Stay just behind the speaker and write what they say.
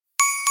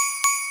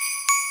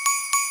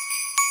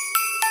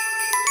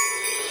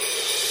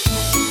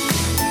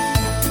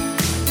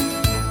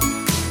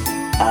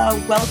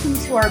Welcome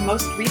to our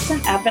most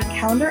recent Advent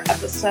Calendar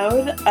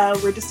episode.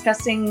 We're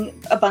discussing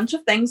a bunch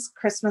of things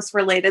Christmas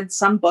related,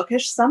 some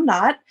bookish, some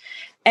not.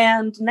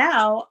 And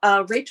now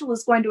Rachel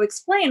is going to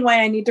explain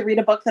why I need to read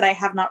a book that I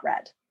have not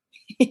read.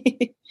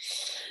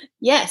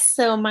 Yes,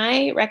 so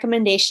my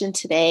recommendation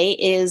today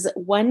is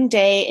One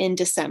Day in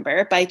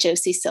December by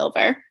Josie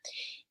Silver.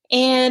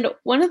 And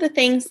one of the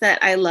things that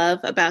I love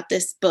about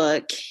this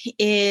book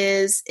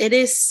is it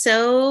is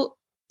so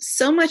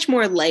much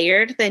more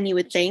layered than you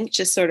would think,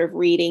 just sort of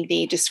reading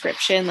the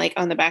description, like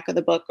on the back of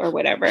the book or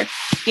whatever.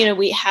 You know,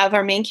 we have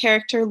our main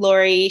character,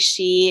 Lori.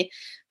 She,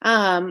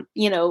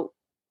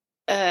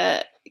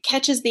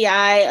 catches the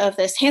eye of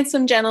this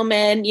handsome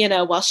gentleman,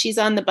 while she's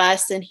on the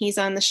bus and he's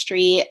on the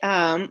street.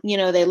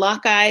 They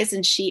lock eyes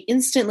and she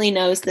instantly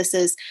knows this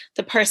is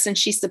the person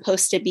she's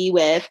supposed to be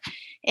with.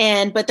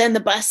 But then the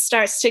bus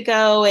starts to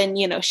go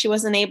and, she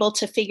wasn't able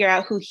to figure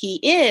out who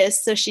he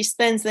is. So she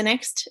spends the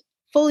next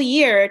full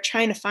year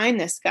trying to find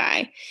this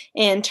guy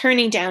and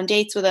turning down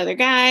dates with other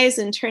guys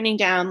and turning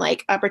down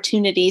like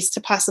opportunities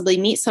to possibly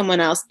meet someone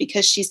else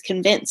because she's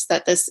convinced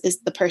that this is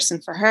the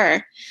person for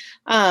her.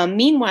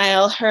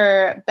 Meanwhile,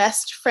 her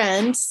best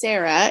friend,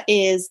 Sarah,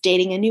 is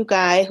dating a new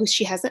guy who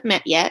she hasn't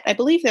met yet. I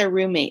believe they're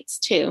roommates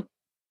too.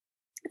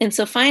 And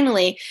so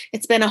finally,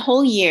 it's been a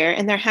whole year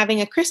and they're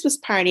having a Christmas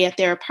party at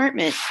their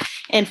apartment.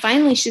 And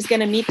finally, she's going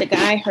to meet the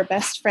guy her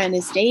best friend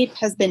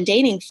has been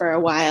dating for a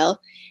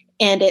while.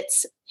 And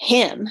it's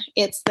him.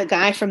 It's the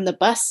guy from the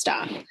bus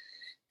stop.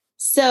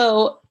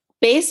 So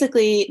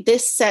basically,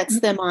 this sets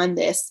them on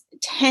this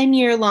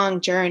 10-year-long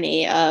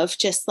journey of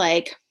just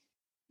like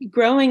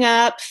growing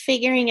up,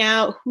 figuring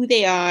out who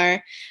they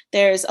are.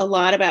 There's a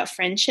lot about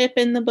friendship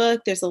in the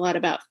book. There's a lot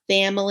about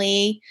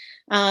family.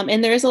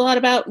 And there's a lot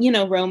about,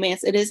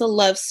 romance. It is a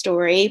love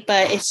story,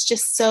 but it's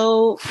just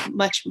so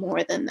much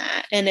more than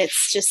that. And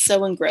it's just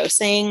so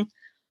engrossing.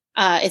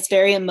 It's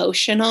very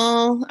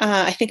emotional.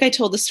 I think I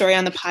told the story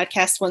on the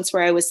podcast once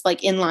where I was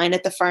like in line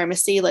at the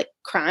pharmacy, like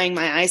crying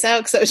my eyes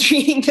out because I was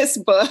reading this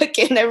book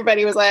and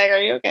everybody was like,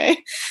 "Are you okay?"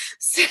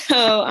 So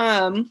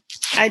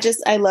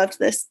I loved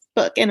this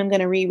book and I'm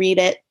going to reread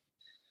it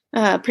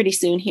pretty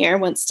soon here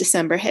once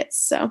December hits.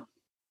 So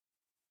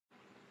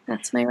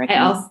that's my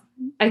recommendation.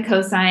 I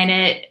co-sign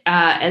it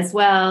as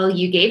well.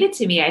 You gave it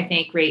to me, I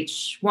think,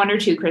 Rach, 1 or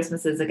 2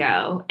 Christmases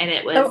ago, and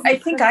it was. Oh, I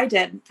think I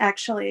did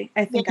actually.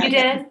 I think you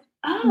did.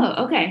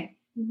 Oh, okay.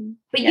 Mm-hmm.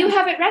 But you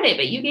haven't read it,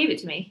 but you gave it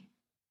to me.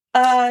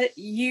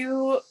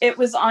 It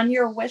was on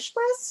your wish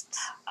list.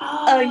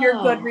 Your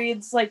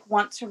Goodreads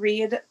want to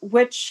read,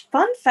 which,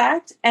 fun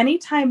fact,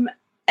 anytime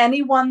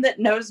anyone that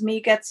knows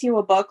me gets you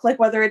a book, like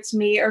whether it's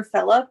me or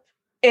Philip,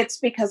 it's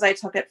because I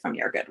took it from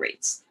your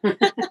Goodreads.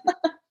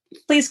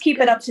 Please keep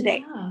it up to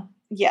date.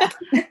 Yeah.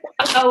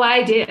 Oh,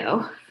 I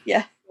do.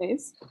 Yeah.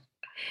 Nice.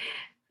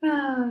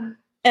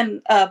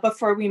 And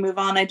before we move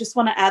on, I just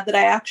want to add that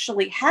I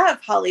actually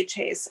have Holly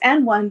Chase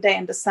and One Day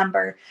in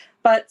December,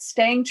 but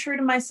staying true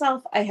to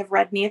myself, I have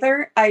read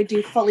neither. I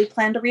do fully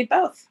plan to read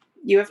both.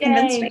 You have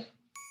convinced me.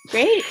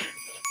 Great.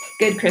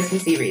 Good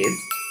Christmassy reads.